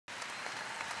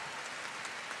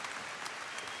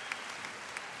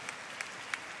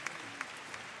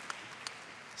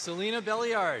Selena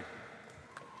Belliard.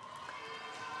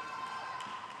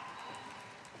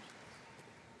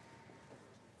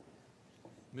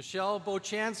 Michelle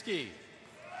Bochansky.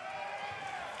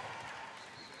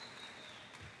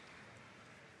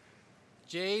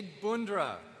 Jade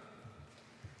Bundra.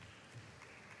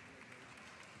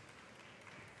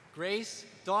 Grace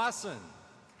Dawson.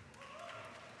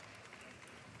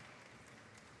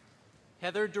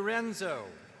 Heather Dorenzo.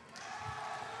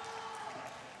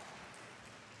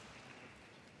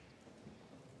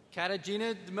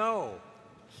 Katarzyna Dmo.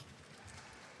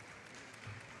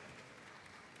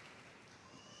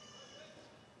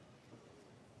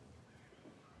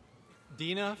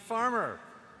 Dina Farmer.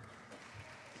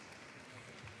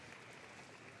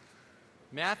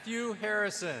 Matthew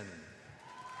Harrison.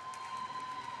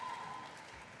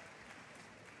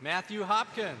 Matthew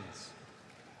Hopkins.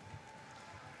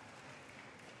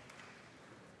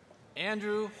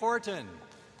 Andrew Horton.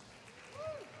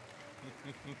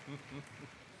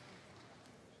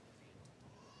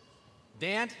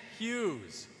 Dant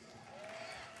Hughes.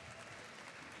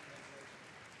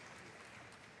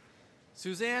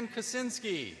 Suzanne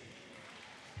Kosinski.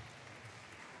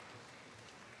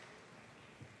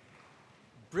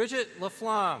 Bridget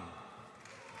Laflamme.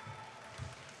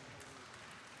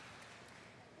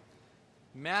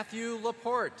 Matthew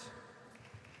Laporte.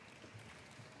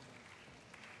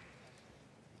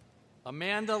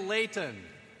 Amanda Layton.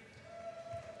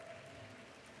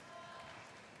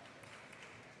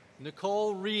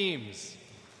 Nicole Reams.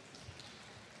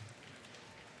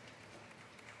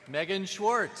 Megan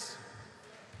Schwartz.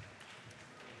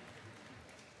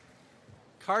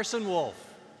 Carson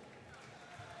Wolf.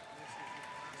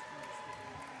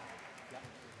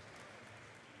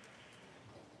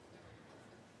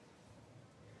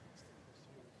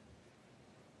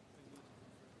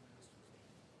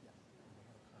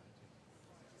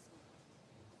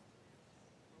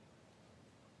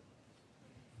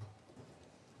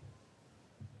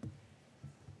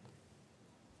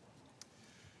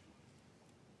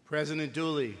 President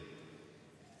Dooley,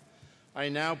 I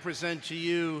now present to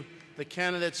you the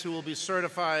candidates who will be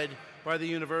certified by the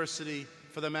university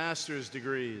for the master's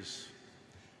degrees.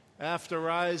 After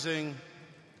rising,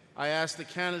 I ask the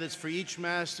candidates for each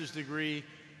master's degree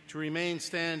to remain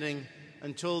standing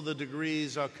until the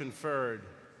degrees are conferred.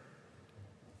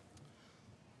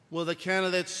 Will the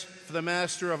candidates for the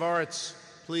Master of Arts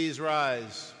please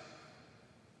rise?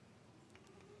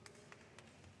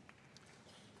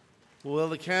 Will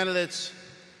the candidates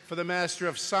for the Master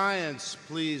of Science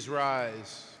please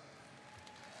rise?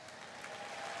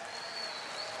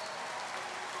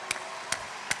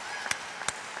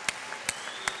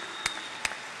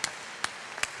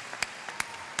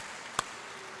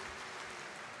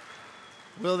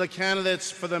 Will the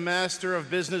candidates for the Master of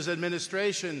Business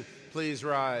Administration please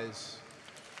rise?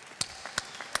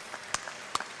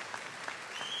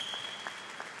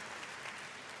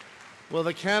 Will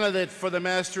the candidate for the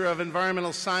Master of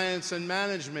Environmental Science and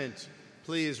Management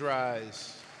please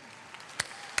rise?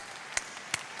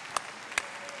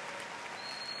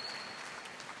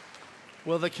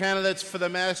 Will the candidates for the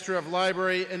Master of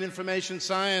Library and Information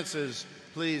Sciences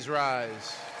please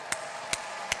rise?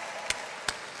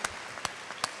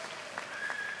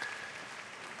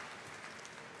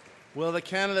 Will the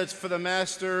candidates for the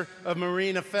Master of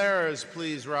Marine Affairs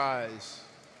please rise?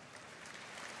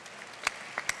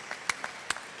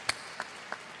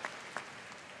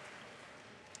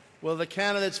 Will the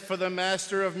candidates for the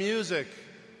Master of Music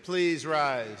please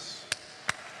rise?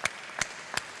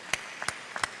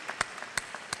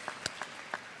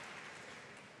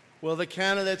 Will the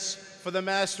candidates for the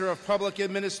Master of Public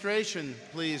Administration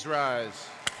please rise?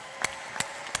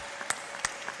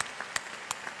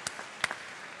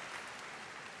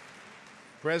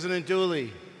 President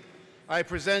Dooley, I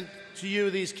present to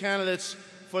you these candidates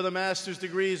for the master's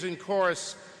degrees in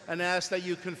course and ask that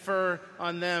you confer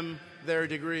on them their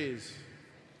degrees.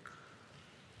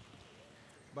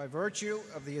 By virtue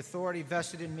of the authority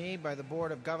vested in me by the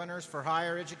Board of Governors for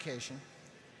Higher Education,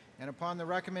 and upon the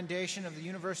recommendation of the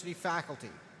university faculty,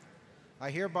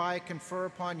 I hereby confer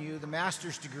upon you the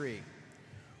master's degree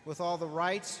with all the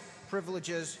rights,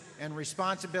 privileges, and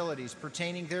responsibilities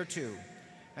pertaining thereto,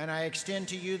 and I extend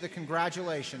to you the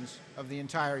congratulations of the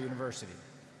entire university.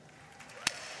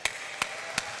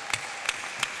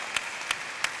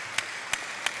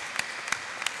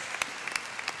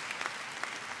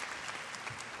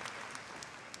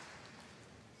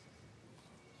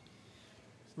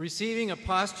 Receiving a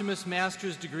posthumous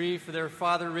master's degree for their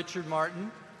father, Richard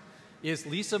Martin, is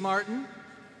Lisa Martin,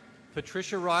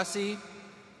 Patricia Rossi,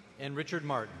 and Richard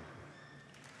Martin.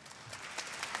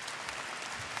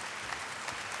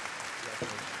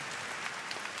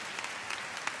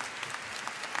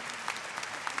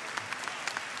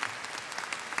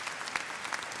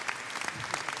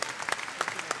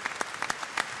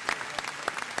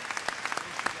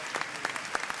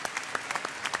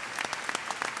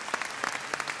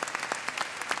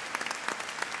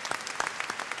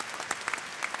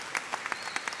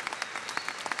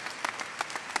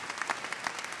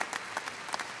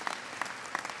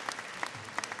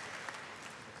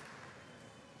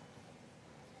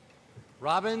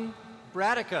 Robin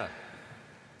Bradica.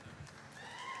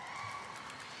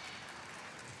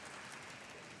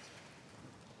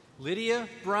 Lydia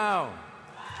Brown.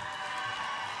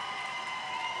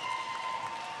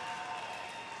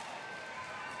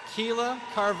 Keela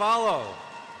Carvalho.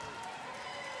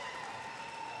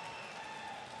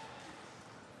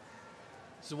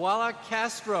 Zawala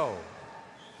Castro.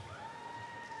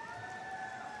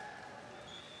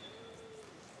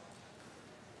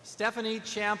 Stephanie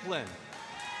Champlin.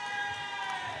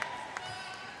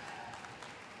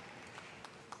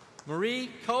 Marie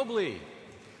Cobley.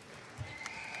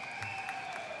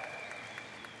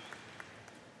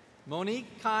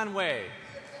 Monique Conway.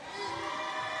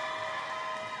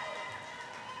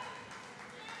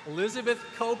 Elizabeth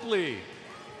Copley.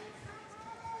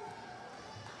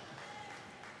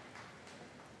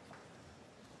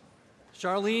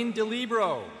 Charlene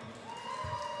DeLibro.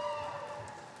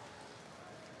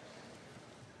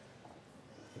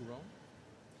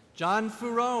 John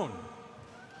Furone.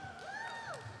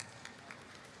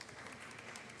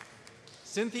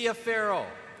 Cynthia Farrell.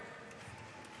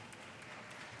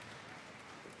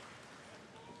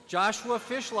 Joshua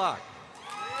Fishlock.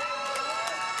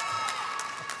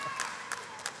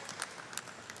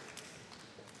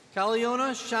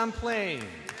 Caliona Champlain.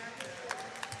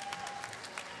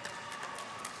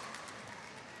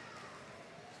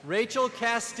 Rachel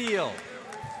Castile.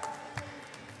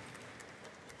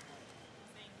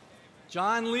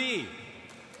 John Lee.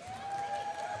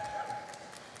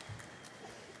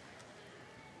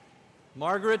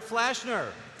 Margaret Flashner.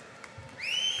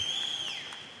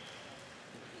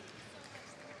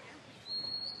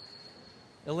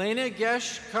 Elena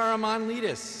Gesh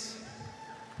Karamanlidis.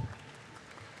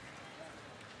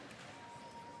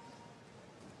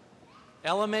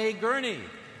 Ella Mae Gurney.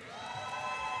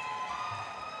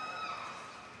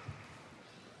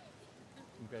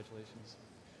 Congratulations.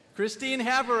 Christine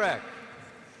Haverek.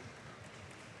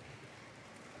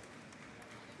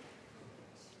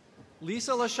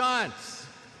 Lisa LaChance.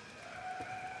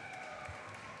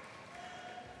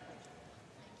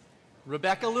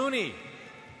 Rebecca Looney.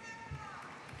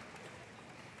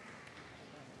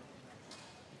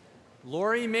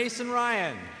 Lori Mason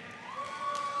Ryan.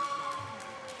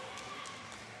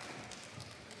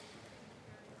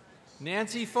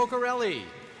 Nancy Focarelli.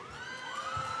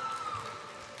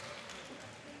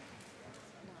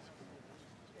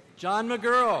 John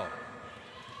McGurl.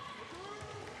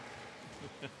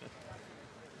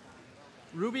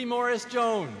 Ruby Morris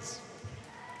Jones.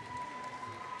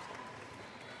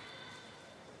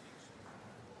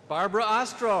 Barbara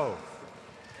Ostrov.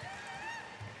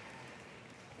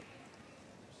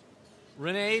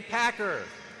 Renee Packer.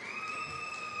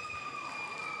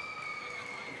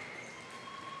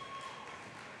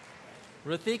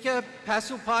 Rathika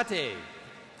Pasupate.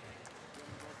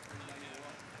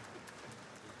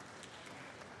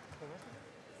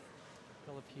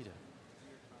 Pelopita.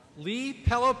 Lee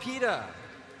Pelopita.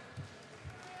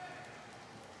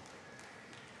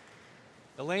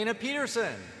 Elena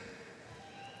Peterson.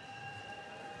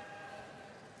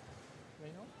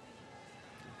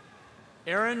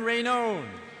 Aaron Raynone.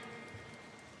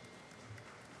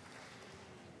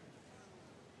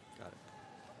 Got it.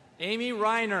 Amy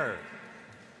Reiner.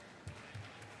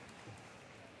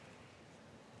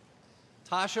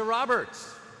 Tasha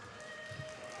Roberts.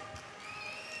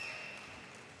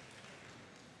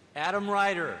 Adam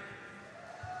Ryder.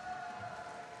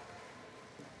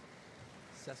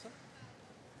 Sessa?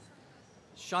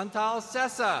 Chantal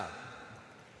Sessa.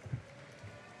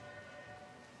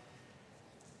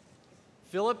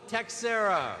 Philip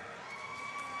Texera.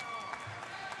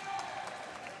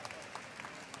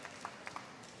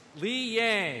 Lee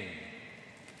Yang.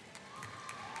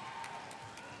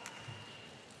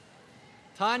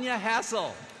 Tanya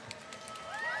Hassel.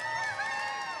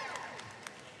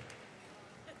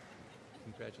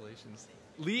 Congratulations.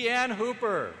 Leanne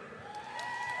Hooper.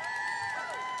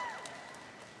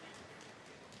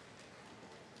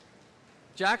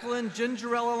 Jacqueline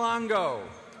Gingerella Longo.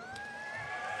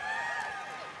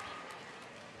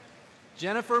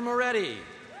 Jennifer Moretti.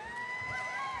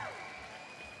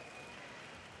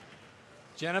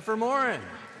 Jennifer Morin.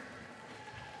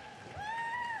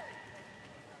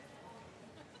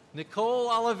 Nicole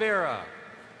Oliveira.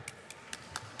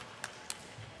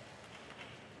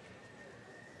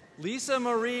 Lisa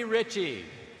Marie Ritchie.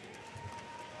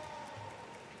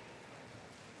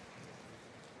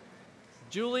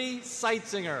 Julie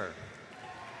Seitzinger.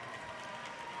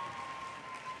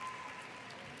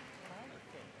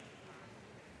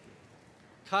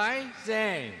 Kai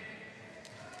Zhang.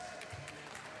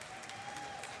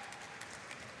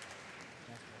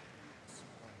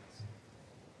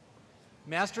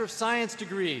 Master of Science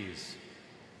degrees,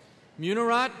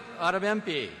 Munarat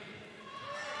Adabempi.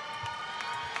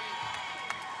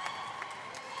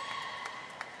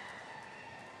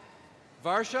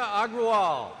 Varsha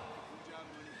Agrawal.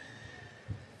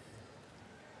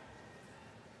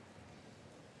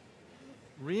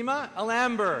 Rima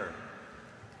Alamber.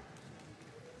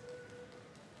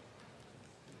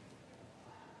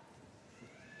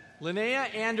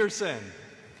 Linnea Anderson.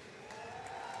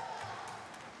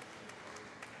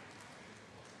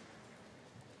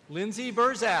 Lindsay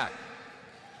Burzak.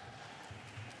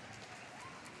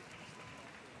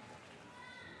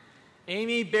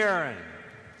 Amy Barron.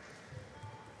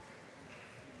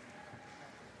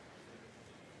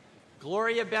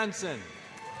 Gloria Benson.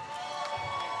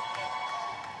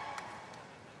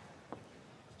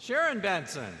 Sharon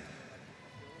Benson.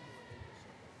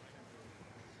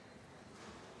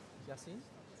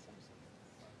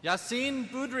 Yassine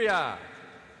Boudria.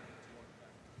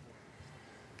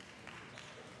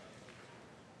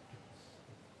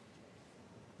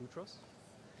 Boutros?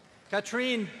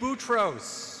 Katrine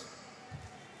Boutros.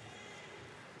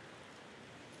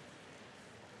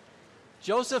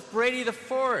 Joseph Brady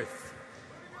IV.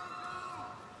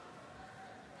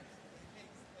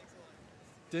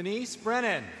 Denise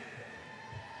Brennan.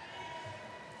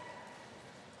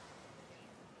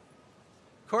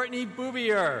 Courtney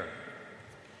Bouvier.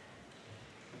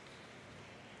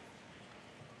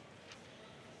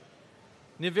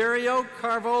 Niverio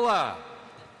Carvola.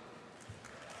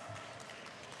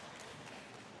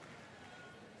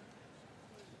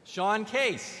 Sean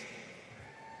Case.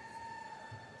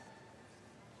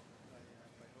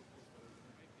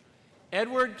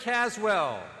 Edward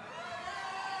Caswell.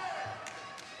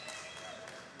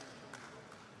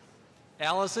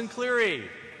 Allison Cleary.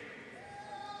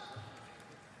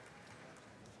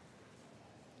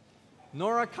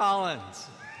 Nora Collins.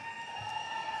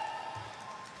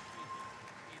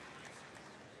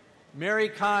 Mary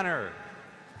Connor.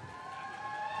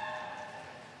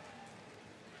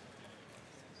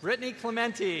 Brittany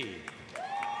Clementi.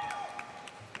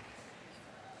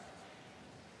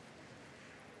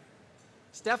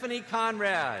 Stephanie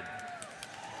Conrad.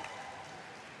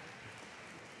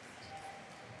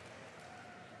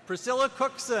 Priscilla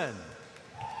Cookson.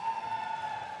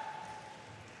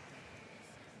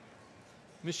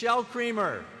 Michelle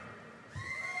Creamer.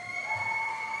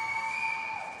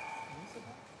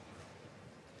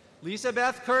 Lisa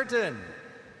Beth Curtin.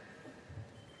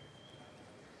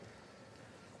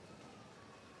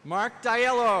 Mark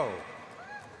Diello.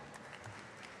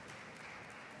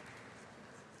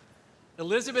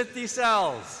 Elizabeth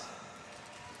DeSells.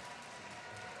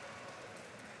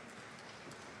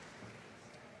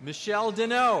 Michelle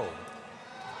Deneau.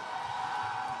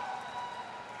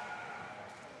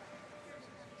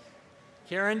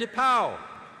 Karen DePau.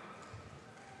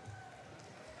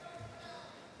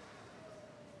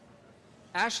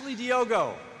 Ashley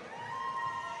Diogo.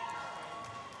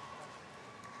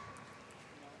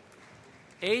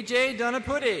 AJ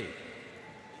Donaputi.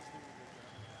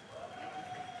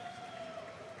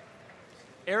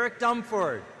 Eric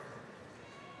Dumford.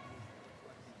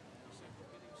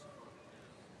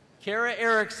 Kara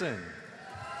Erickson.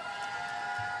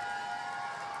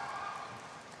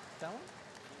 Fallon?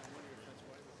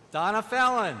 Donna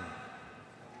Fallon.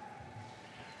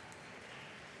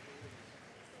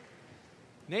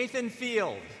 Nathan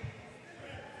Field.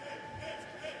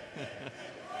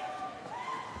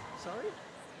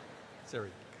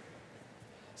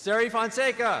 Sari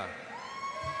Fonseca.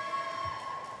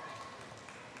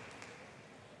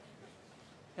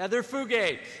 Heather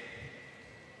Fugate.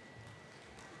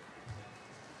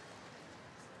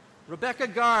 Rebecca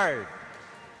Gard.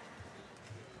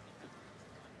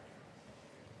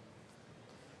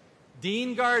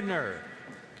 Dean Gardner.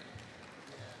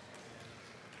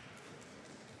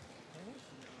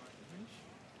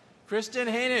 Kristen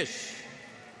Hainish.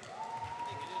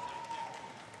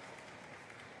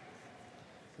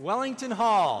 Wellington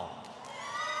Hall.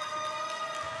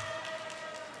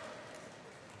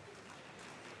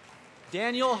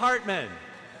 Daniel Hartman.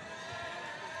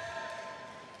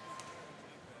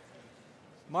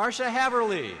 Marcia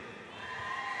Haverly.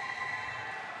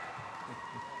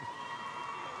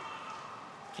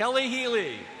 Kelly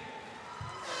Healy.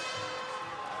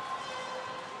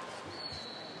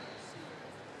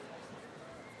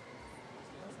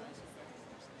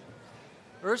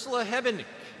 Ursula Hebenick.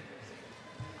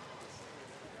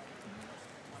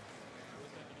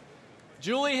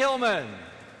 Julie Hillman.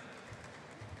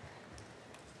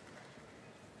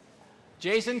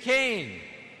 Jason Kane.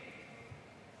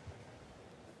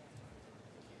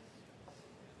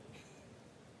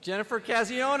 Jennifer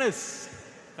Casionis.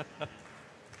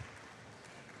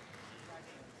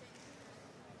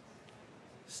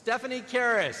 Stephanie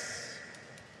Karras.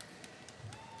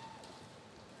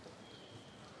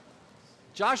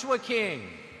 Joshua King.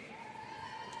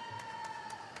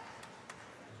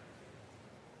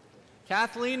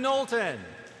 Kathleen Knowlton.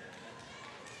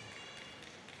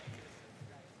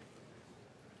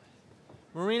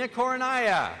 Marina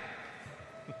Coronaya.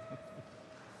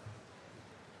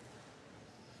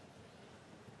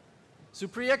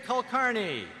 Supriya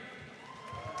Kulkarni.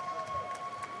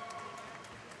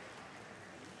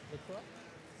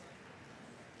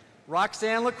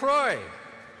 Roxanne LaCroix.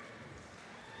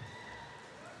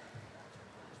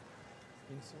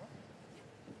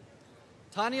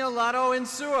 Tanya Lotto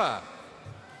Insua.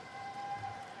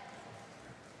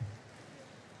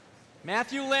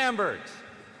 Matthew Lambert.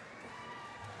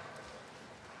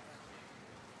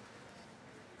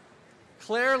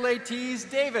 Claire Latiz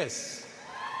Davis.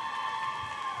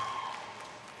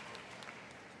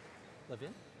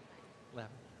 Levin? Lavin.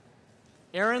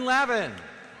 Aaron Lavin.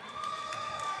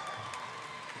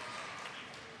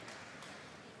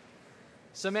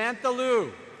 Samantha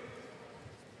Liu.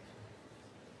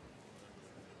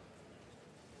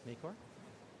 McCord?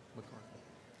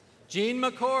 Jean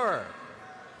McCord.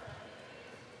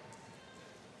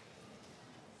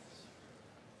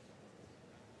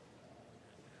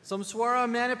 Samswara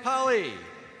Manipali.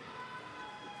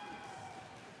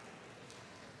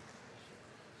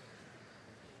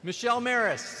 Michelle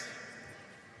Maris.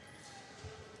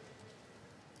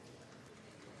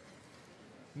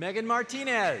 Megan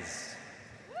Martinez.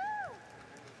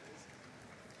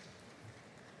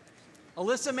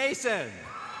 Alyssa Mason.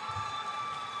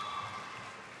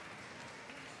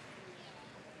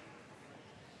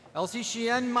 Elsie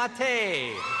Chien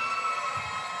Mate.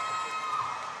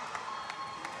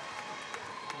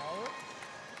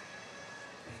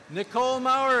 Nicole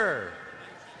Maurer.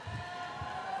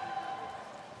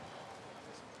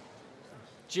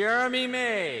 Jeremy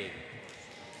May.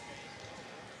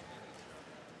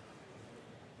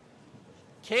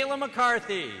 Kayla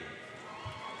McCarthy.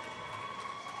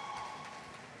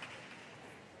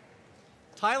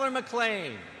 Tyler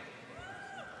McLean.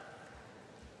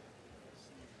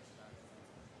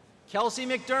 Kelsey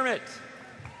McDermott.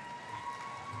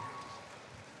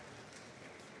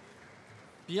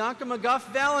 Bianca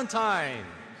McGuff Valentine.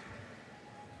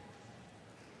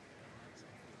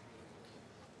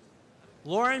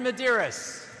 Lauren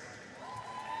Medeiros.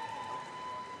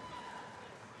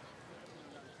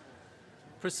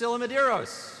 Priscilla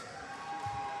Medeiros.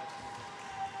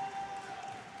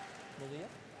 Malia?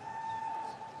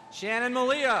 Shannon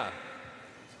Malia.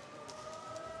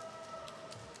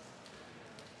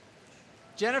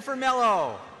 Jennifer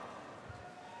Mello.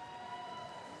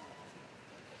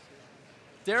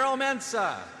 Daryl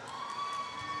Mensa.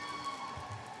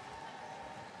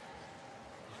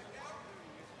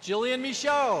 Jillian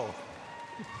Michaud.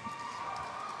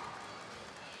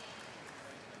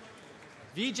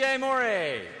 VJ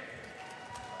Morey.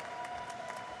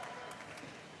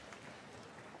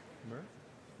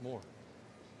 Moore.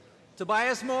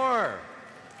 Tobias Moore.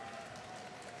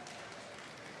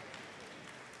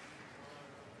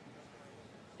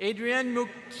 Adrienne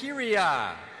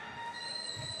Mukiria.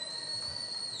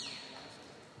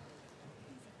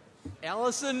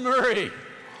 Allison Murray.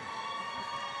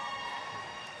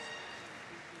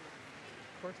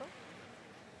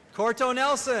 Corto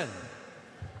Nelson.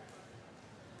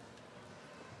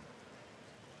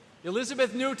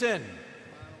 Elizabeth Newton.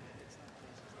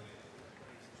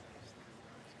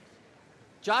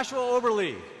 Joshua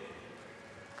Oberle.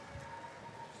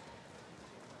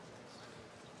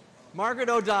 Margaret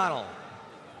O'Donnell.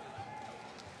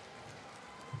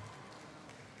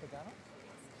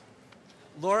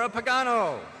 Laura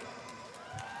Pagano.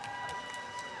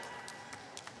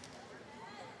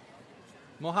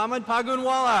 Mohammed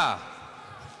Pagunwala.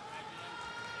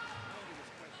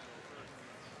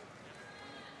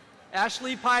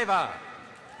 Ashley Paiva.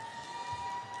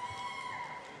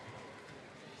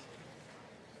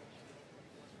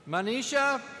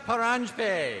 Manisha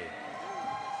Paranjpe.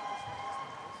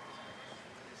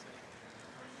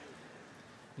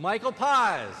 Michael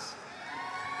Paz.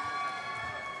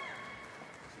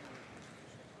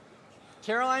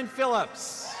 Caroline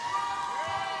Phillips.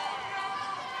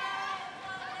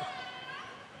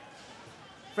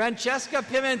 Francesca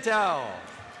Pimentel.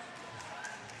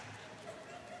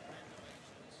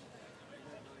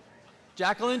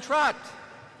 Jacqueline Trott.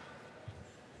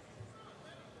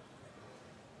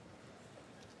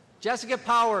 Jessica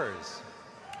Powers.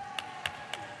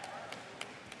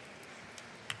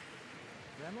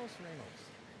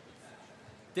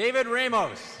 David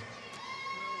Ramos.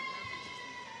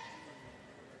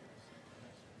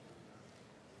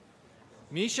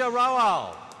 Misha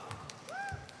Rawal.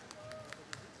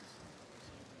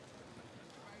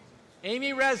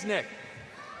 Amy Resnick.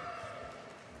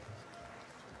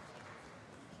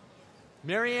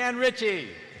 Marianne Ritchie.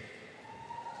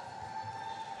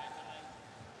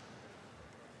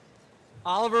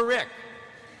 Oliver Rick.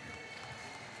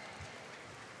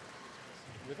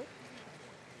 Rivet?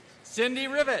 Cindy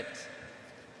Rivet.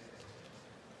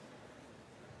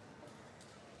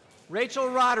 Rachel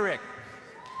Roderick.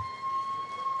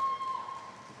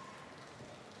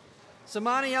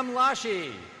 Samani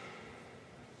Amlashi.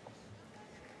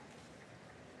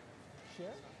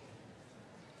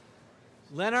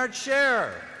 Leonard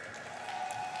Scher.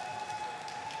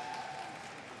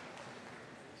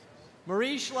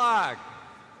 Marie Schlag.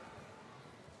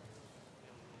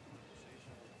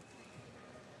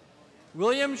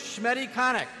 William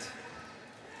Schmedy-Connacht.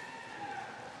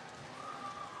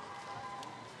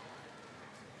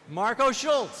 Marco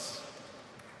Schultz.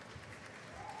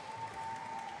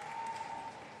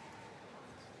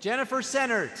 Jennifer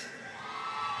Sennert.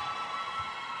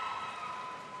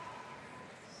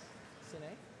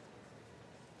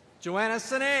 Joanna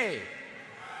Sine.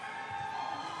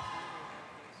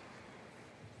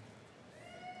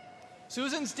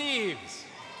 Susan Steves.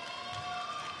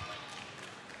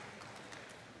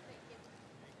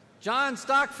 John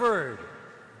Stockford.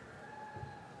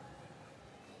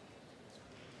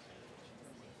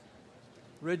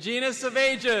 Regina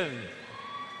Savajan.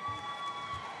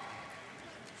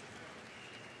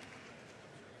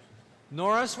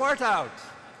 Nora Swartout.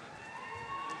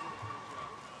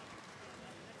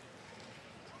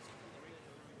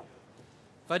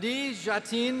 Fadi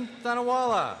Jatin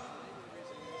Thanawala.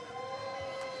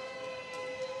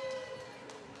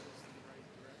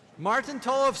 Martin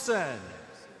Tollefson.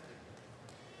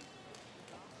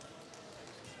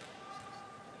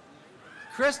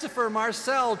 Christopher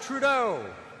Marcel Trudeau.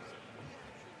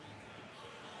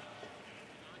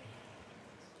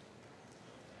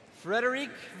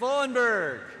 Frederic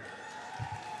Vollenberg.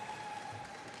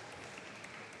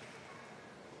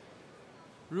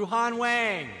 Ruhan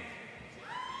Wang.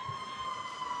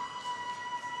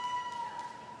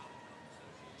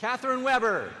 Catherine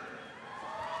Weber.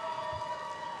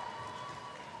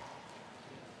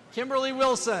 Kimberly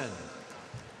Wilson.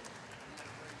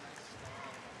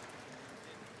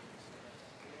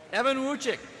 Evan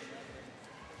Wuchik.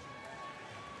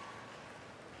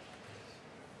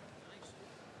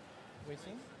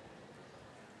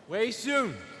 Wei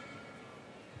Soon.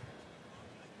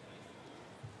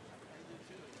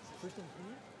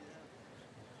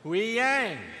 Hui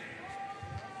Yang.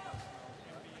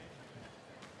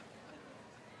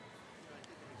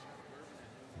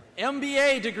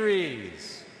 MBA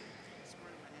degrees.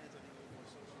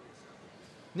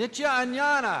 Nitya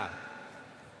Anyana.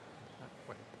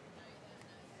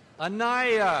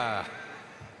 Anaya.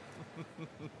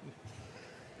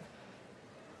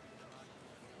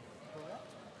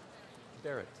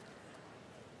 Barrett.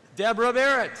 Deborah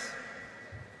Barrett.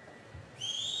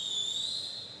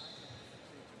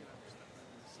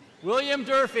 William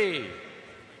Durfee.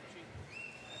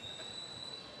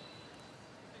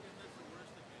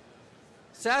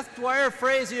 Seth Dwyer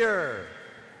Frazier.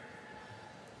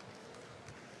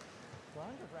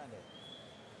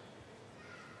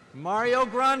 Mario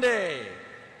Grande.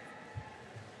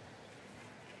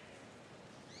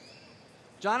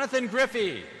 Jonathan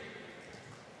Griffey.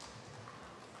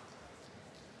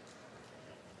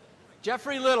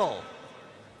 Jeffrey Little.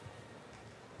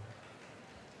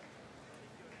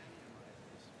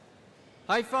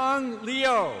 Haifeng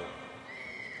Liu.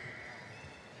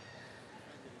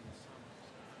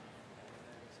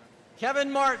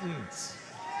 Kevin Martins.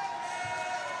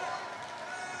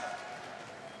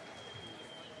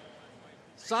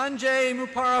 Sanjay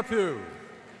Muparapu.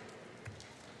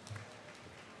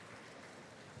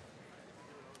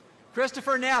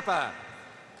 Christopher Napa.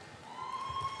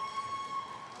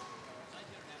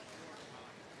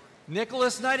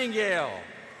 Nicholas Nightingale.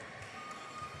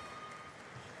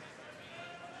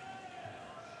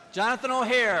 Jonathan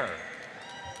O'Hare.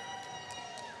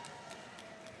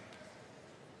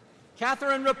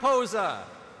 Catherine Raposa.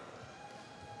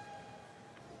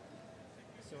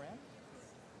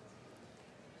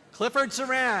 Clifford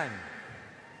Saran.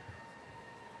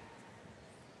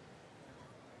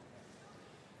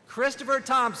 Christopher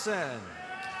Thompson.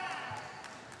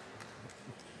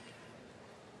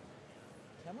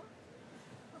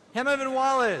 Hema Van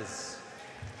Wallace.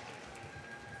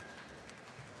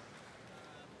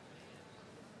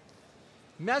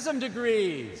 Mesem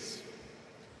degrees.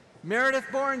 Meredith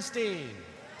Bornstein.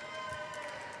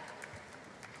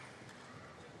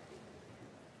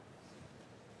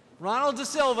 Ronald Da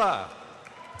Silva.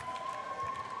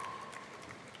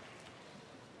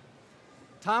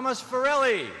 Thomas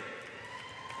Farelli.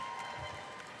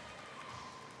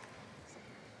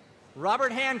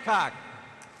 Robert Hancock.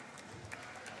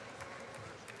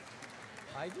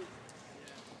 Heidi?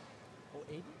 Oh,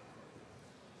 Avi?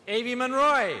 Avi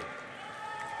Monroy.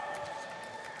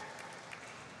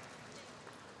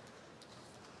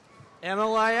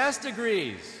 MLIS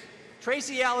degrees.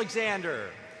 Tracy Alexander.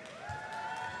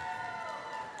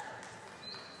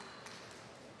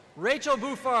 Rachel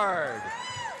Bouffard.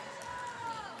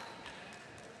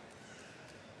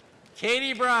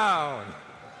 Katie Brown.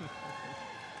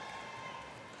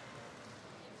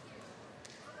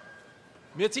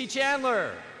 Mitzi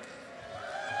Chandler.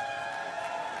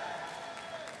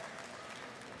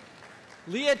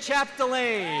 Leah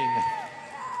Chapdelaine.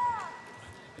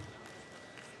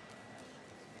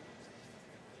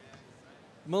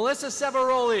 Melissa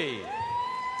Severoli.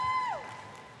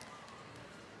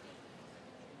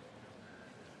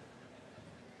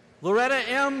 Loretta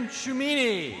M.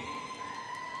 Shumini.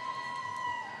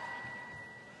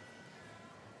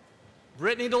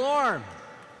 Brittany DeLorme.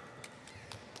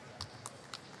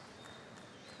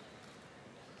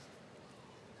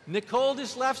 Nicole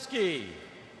Dyslewski.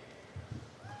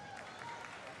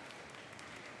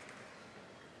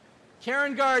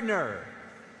 Karen Gardner.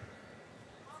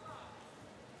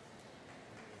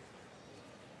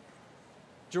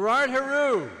 Gerard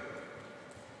Heroux.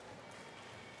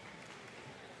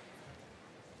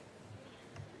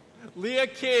 Leah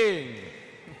King.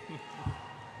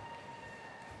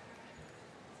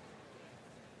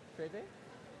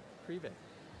 Creve.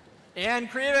 Ann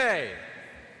Creve.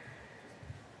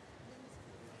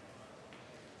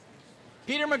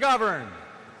 Peter McGovern.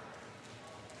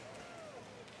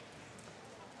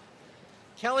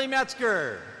 Kelly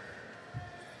Metzger.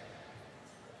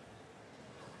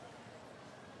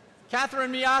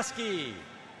 Catherine Mioski.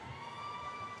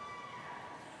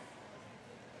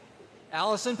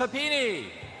 Allison Papini.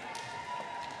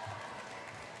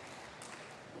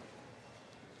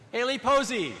 Haley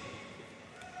Posey.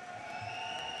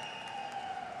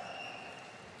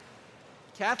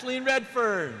 Kathleen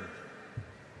Redfern.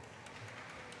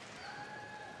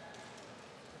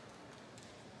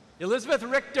 Elizabeth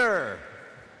Richter.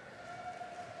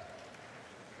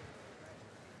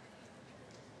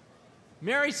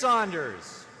 Mary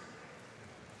Saunders.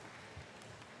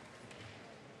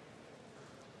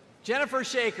 Jennifer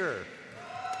Shaker.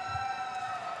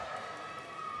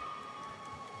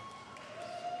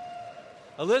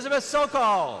 Elizabeth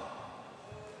Sokol.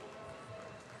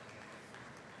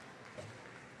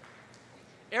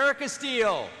 Erica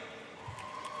Steele.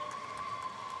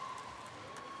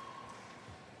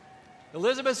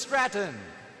 Elizabeth Stratton.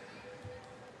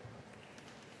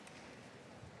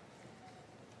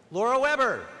 Laura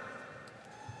Weber.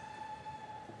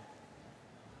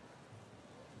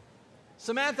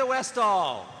 Samantha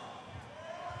Westall.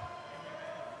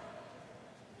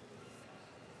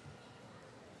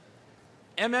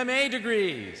 MMA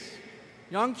degrees.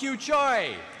 Youngkyu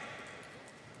Choi.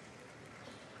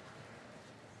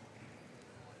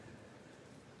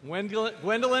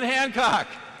 Gwendolyn Hancock.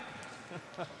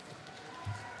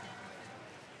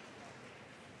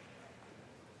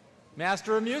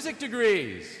 Master of Music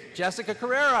degrees. Jessica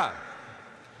Carrera.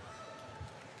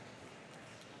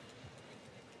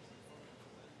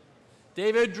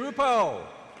 David Drupo.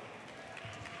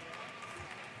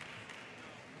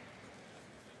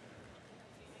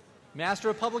 Master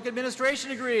of Public Administration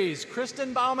degrees.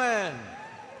 Kristen Bauman.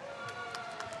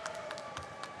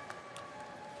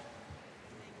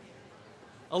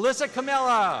 Alyssa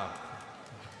Camilla.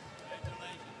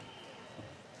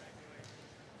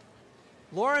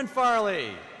 Lauren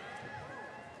Farley.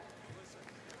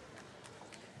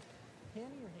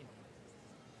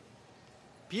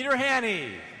 Peter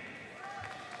Haney.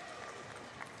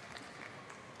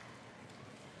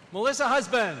 Melissa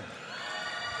Husband.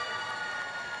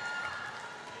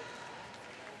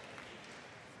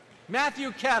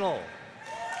 Matthew Kettle.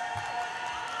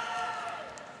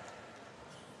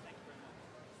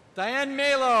 Diane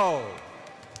Malo.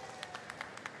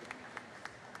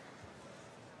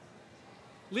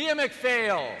 Leah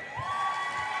McPhail.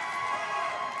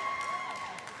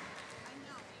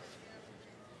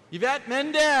 Yvette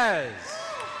Mendez.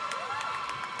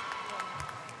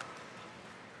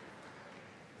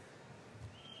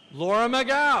 Laura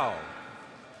McGow.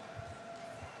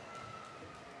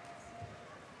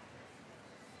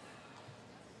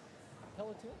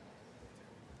 Pelletier?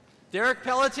 Derek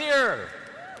Pelletier.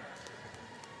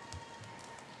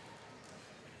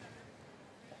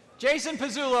 Jason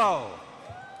Pizzullo.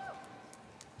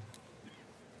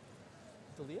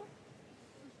 Delia?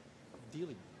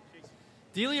 Delia.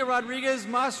 Delia Rodriguez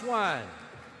Maswan.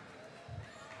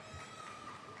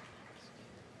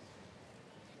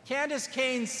 Candace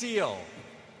Kane Seal.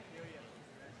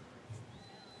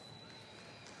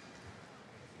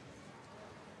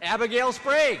 Abigail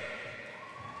Sprague.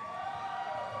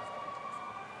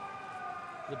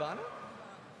 Libana?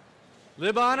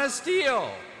 Libana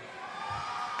Steele.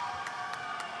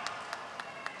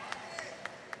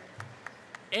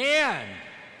 And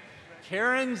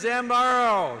Karen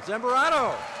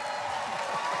Zambarado.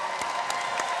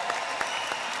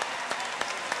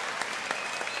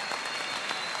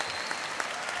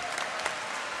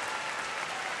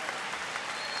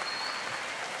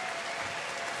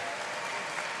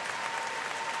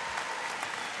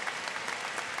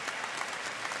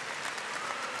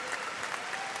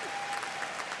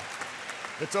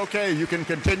 It's okay, you can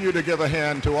continue to give a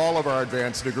hand to all of our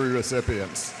advanced degree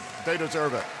recipients. They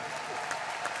deserve it.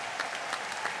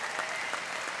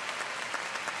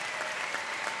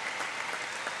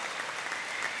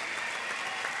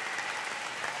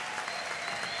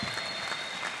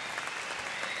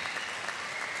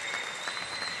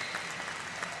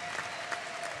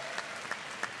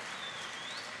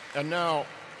 And now,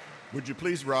 would you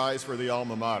please rise for the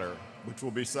alma mater, which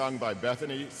will be sung by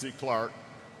Bethany C. Clark,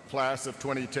 class of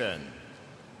 2010.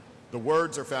 The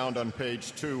words are found on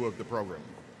page 2 of the program.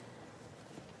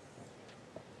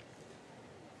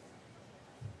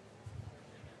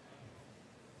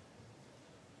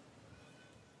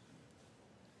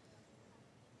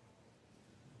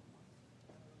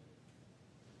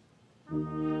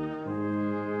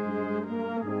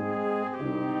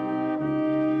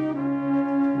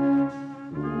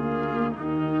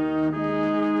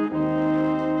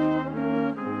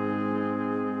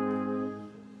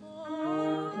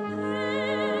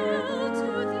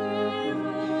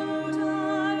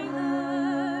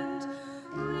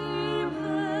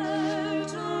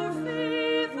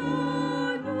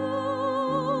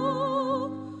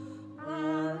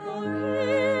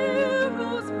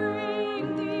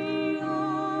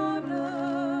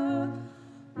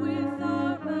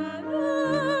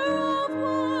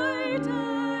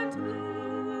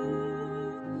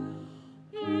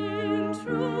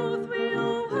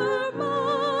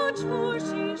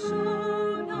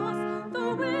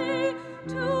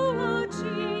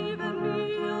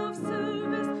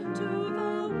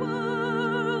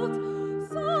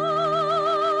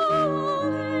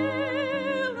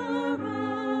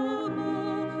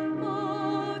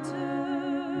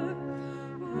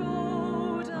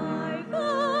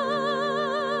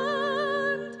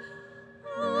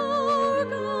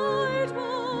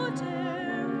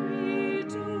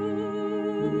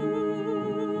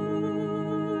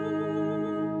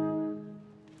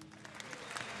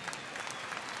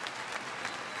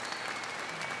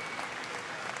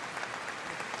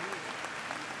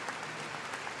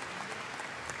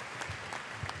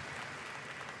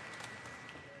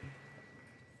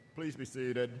 Please be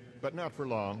seated, but not for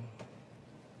long.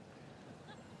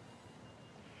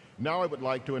 Now I would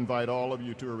like to invite all of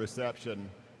you to a reception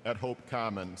at Hope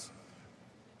Commons.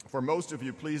 For most of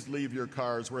you, please leave your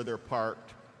cars where they're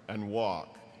parked and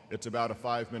walk. It's about a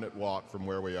 5-minute walk from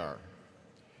where we are.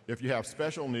 If you have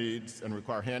special needs and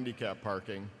require handicap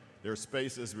parking, there are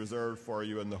spaces reserved for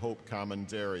you in the Hope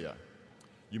Commons area.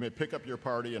 You may pick up your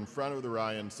party in front of the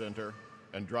Ryan Center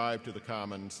and drive to the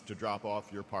Commons to drop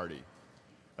off your party.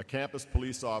 A campus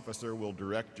police officer will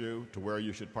direct you to where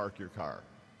you should park your car.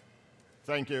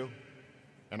 Thank you,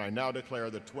 and I now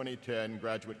declare the 2010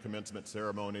 graduate commencement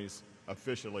ceremonies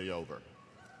officially over.